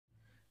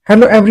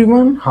Hello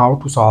everyone, how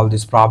to solve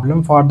this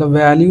problem for the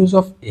values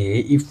of a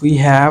if we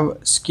have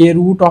square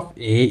root of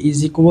a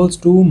is equals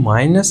to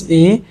minus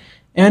a,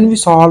 and we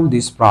solve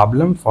this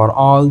problem for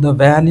all the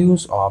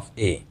values of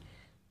a.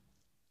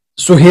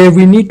 So here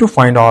we need to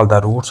find all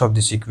the roots of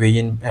this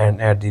equation, and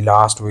at the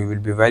last we will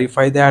be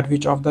verify that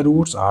which of the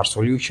roots are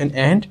solution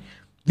and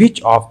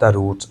which of the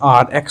roots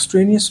are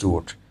extraneous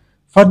root.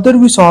 Further,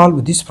 we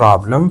solve this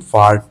problem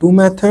for two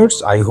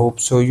methods. I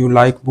hope so you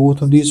like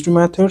both of these two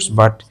methods,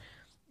 but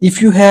if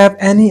you have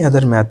any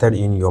other method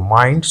in your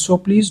mind, so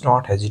please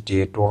don't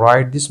hesitate to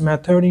write this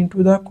method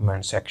into the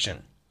comment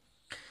section.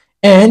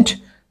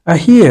 And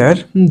here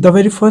the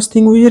very first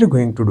thing we are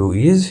going to do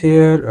is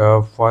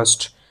here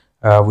first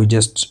we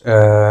just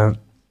in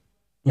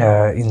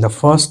the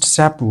first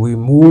step we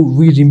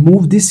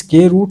remove this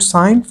square root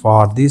sign.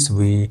 For this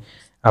we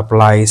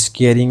apply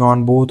squaring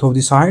on both of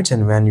the sides,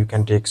 and when you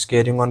can take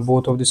squaring on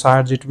both of the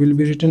sides, it will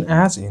be written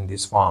as in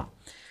this form.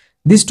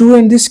 This 2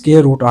 and this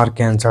square root are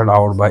cancelled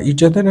out by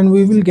each other, and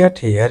we will get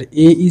here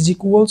a is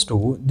equals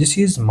to, this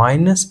is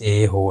minus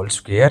a whole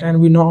square,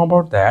 and we know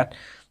about that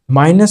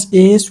minus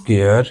a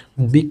square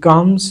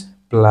becomes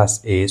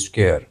plus a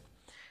square.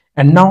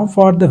 And now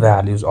for the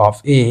values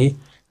of a,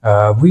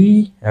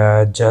 we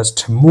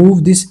just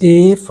move this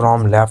a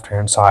from left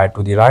hand side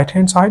to the right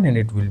hand side, and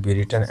it will be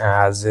written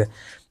as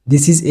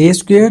this is a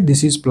square,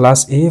 this is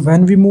plus a.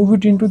 When we move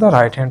it into the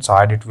right hand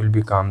side, it will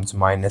becomes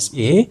minus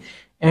a,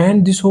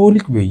 and this whole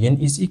equation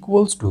is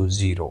equals to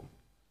 0.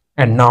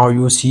 And now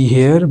you see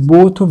here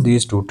both of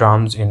these two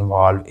terms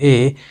involve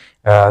a,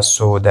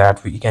 so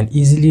that we can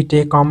easily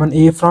take common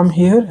a from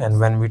here. And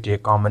when we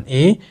take common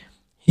a,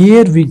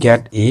 here we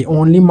get a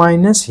only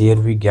minus, here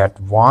we get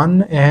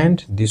 1,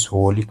 and this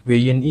whole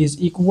equation is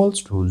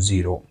equals to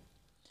 0.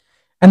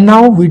 And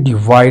now we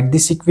divide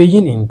this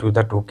equation into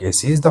the two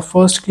cases. The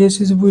first case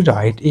is we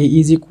write a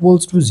is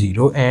equals to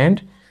 0,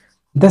 and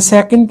the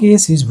second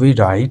case is we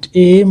write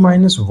a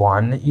minus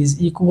 1 is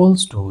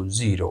equals to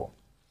 0.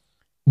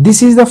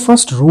 This is the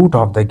first root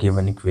of the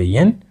given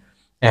equation,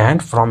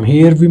 and from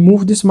here we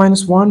move this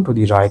minus 1 to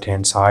the right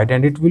hand side,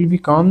 and it will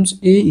becomes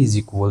a is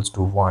equals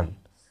to 1.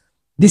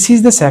 This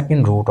is the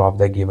second root of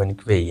the given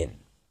equation.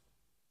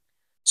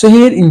 So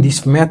here in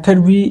this method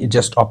we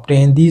just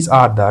obtain these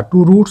are the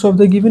two roots of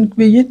the given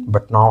equation.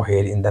 But now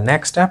here in the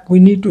next step we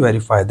need to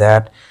verify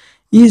that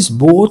is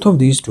both of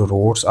these two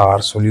roots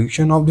are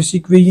solution of this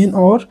equation,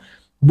 or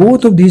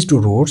both of these two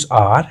roots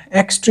are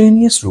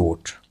extraneous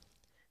root.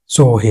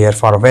 So here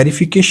for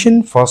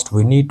verification, first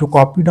we need to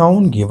copy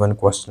down given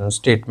question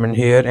statement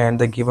here, and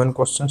the given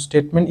question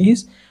statement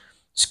is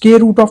square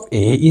root of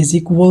a is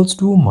equals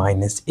to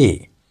minus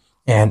a,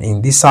 and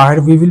in this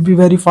side we will be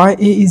verify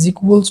a is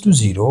equals to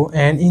 0,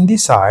 and in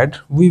this side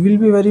we will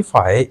be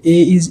verify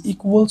a is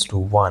equals to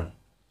 1.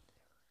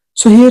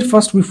 So here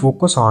first we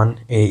focus on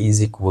a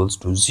is equals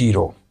to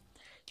 0.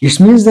 It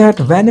means that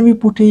when we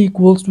put a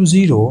equals to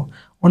 0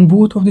 on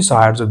both of the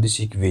sides of this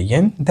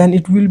equation, then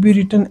it will be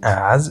written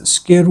as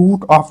square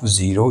root of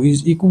 0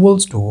 is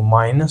equals to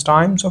minus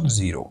times of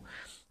 0.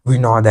 We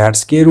know that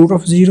square root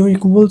of 0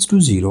 equals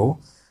to 0.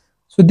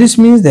 So this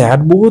means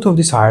that both of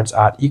the sides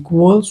are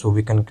equal. So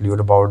we conclude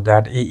about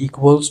that a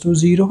equals to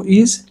 0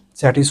 is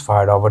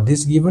satisfied over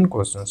this given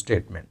question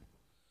statement.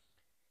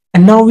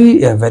 And now we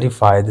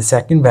verify the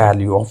second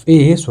value of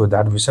a, so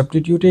that we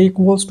substitute a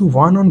equals to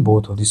 1 on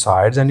both of the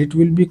sides, and it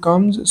will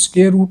becomes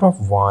square root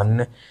of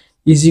 1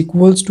 is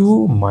equals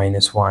to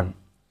minus 1.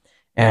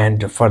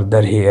 And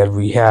further here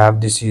we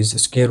have this is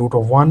square root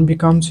of 1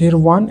 becomes here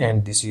 1,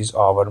 and this is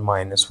our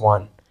minus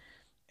 1.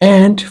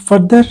 And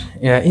further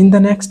in the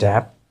next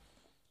step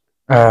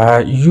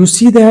you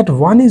see that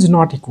 1 is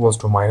not equals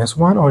to minus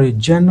 1, or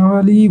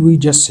generally we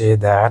just say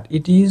that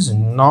it is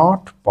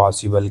not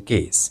possible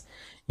case.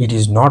 It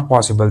is not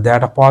possible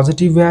that a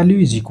positive value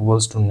is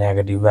equals to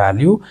negative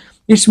value.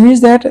 It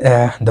means that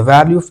the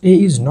value of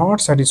a is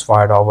not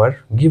satisfied our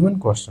given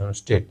question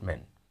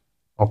statement.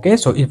 Okay,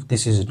 so if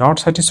this is not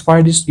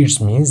satisfied, it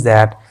means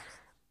that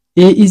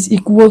a is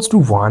equals to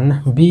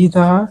 1 be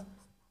the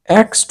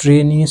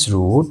extraneous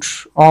root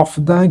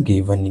of the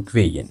given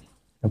equation.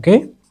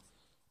 Okay,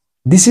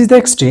 this is the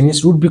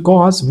extraneous root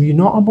because we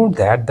know about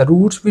that the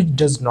roots which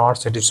does not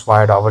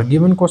satisfy our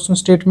given question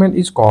statement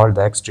is called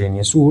the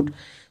extraneous root.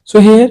 So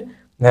here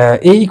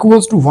a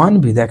equals to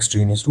 1 be the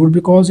extraneous root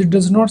because it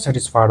does not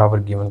satisfy our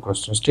given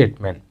question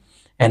statement.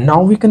 And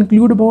now we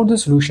conclude about the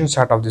solution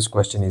set of this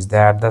question is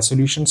that the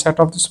solution set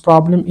of this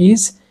problem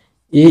is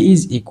a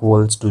is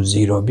equals to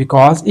 0,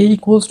 because a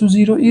equals to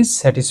 0 is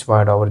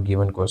satisfied our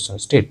given question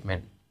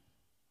statement.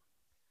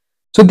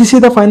 So this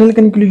is the final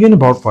conclusion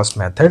about first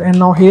method. And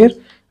now here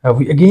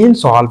we again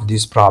solve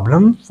this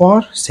problem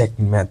for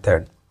second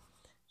method.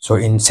 So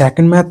in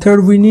second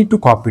method we need to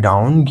copy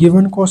down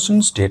given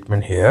question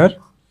statement here,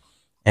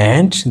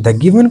 and the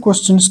given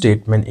question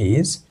statement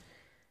is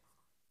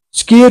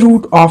square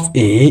root of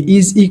a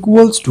is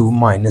equals to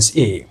minus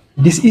a.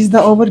 This is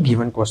the our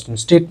given question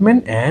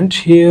statement, and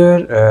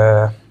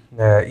here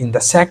in the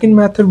second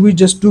method we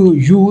just do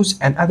use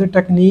another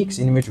techniques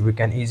in which we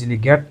can easily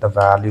get the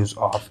values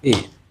of a.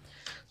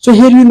 So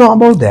here you know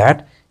about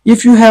that.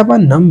 If you have a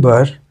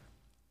number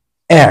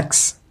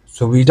x,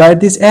 so we write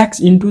this x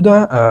into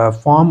the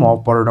form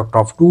of product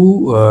of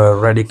two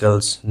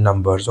radicals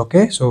numbers.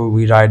 Okay, so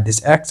we write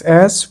this x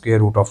as square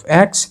root of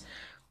x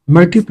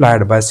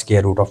multiplied by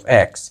square root of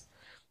x.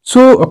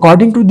 So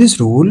according to this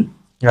rule,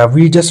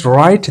 we just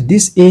write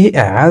this a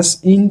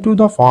as into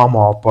the form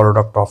of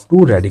product of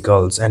two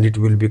radicals, and it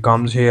will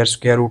becomes here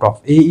square root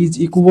of a is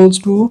equals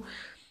to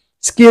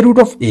square root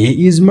of a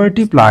is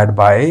multiplied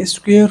by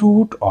square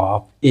root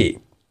of a.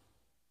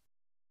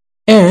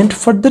 And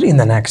further in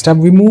the next step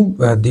we move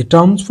the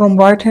terms from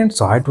right hand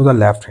side to the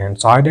left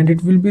hand side, and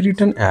it will be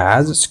written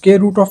as square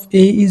root of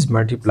a is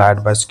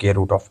multiplied by square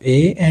root of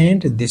a,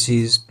 and this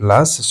is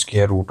plus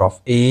square root of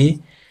a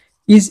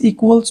is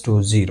equals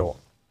to 0.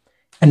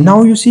 And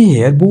now you see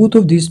here both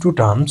of these two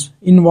terms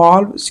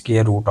involve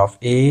square root of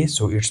a,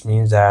 so it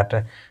means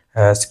that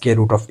square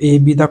root of a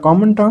be the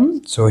common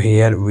term. So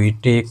here we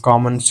take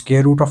common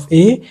square root of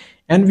a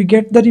and we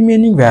get the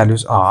remaining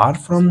values are,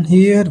 from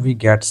here we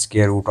get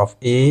square root of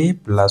a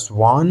plus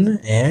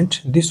 1,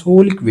 and this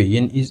whole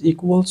equation is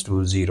equals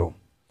to 0.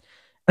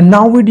 And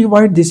now we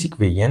divide this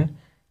equation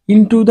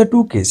into the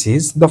two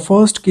cases. The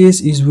first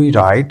case is we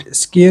write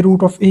square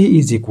root of a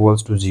is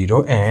equals to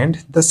 0,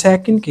 and the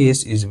second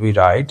case is we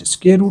write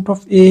square root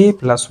of a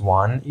plus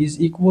 1 is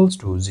equals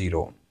to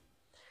 0.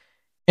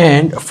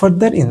 And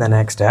further in the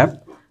next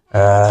step,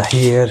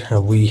 here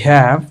we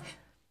have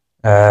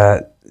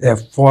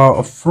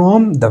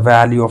from the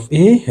value of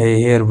a,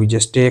 here we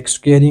just take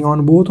squaring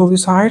on both of the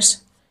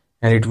sides,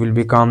 and it will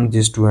become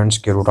these 2 and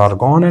square root are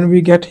gone, and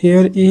we get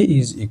here a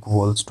is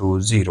equals to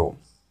 0.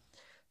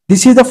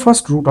 This is the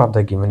first root of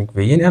the given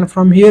equation, and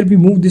from here we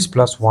move this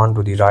plus 1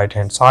 to the right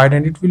hand side,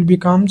 and it will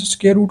become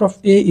square root of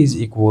a is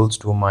equals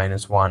to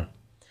minus 1.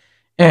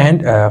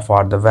 And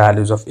for the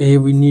values of a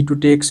we need to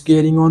take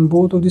squaring on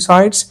both of the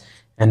sides,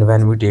 and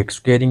when we take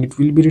squaring it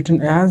will be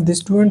written as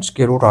this 2 and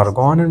square root are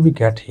gone, and we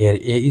get here a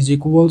is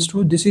equals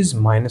to, this is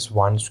minus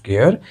 1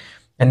 square,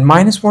 and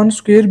minus 1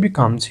 square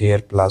becomes here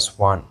plus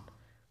 1.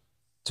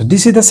 So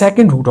this is the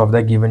second root of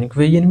the given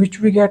equation which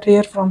we get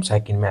here from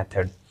second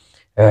method.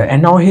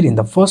 And now here in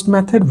the first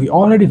method we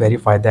already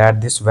verified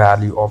that this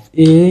value of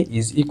a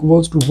is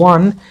equals to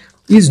 1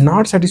 is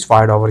not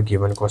satisfied our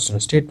given question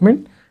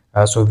statement.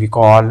 So we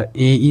call a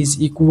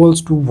is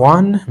equals to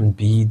 1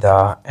 be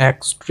the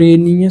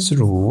extraneous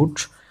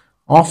root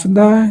of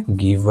the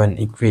given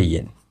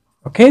equation.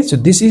 Okay, so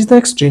this is the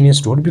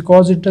extraneous root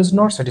because it does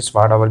not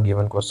satisfy our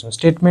given question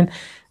statement,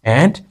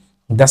 and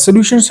the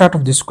solution set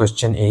of this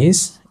question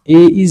is a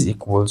is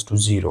equals to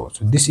 0.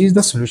 So this is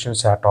the solution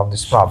set of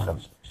this problem,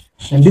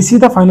 and this is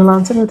the final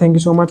answer. And thank you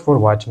so much for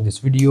watching this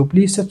video.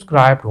 Please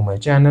subscribe to my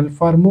channel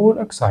for more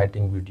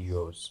exciting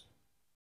videos.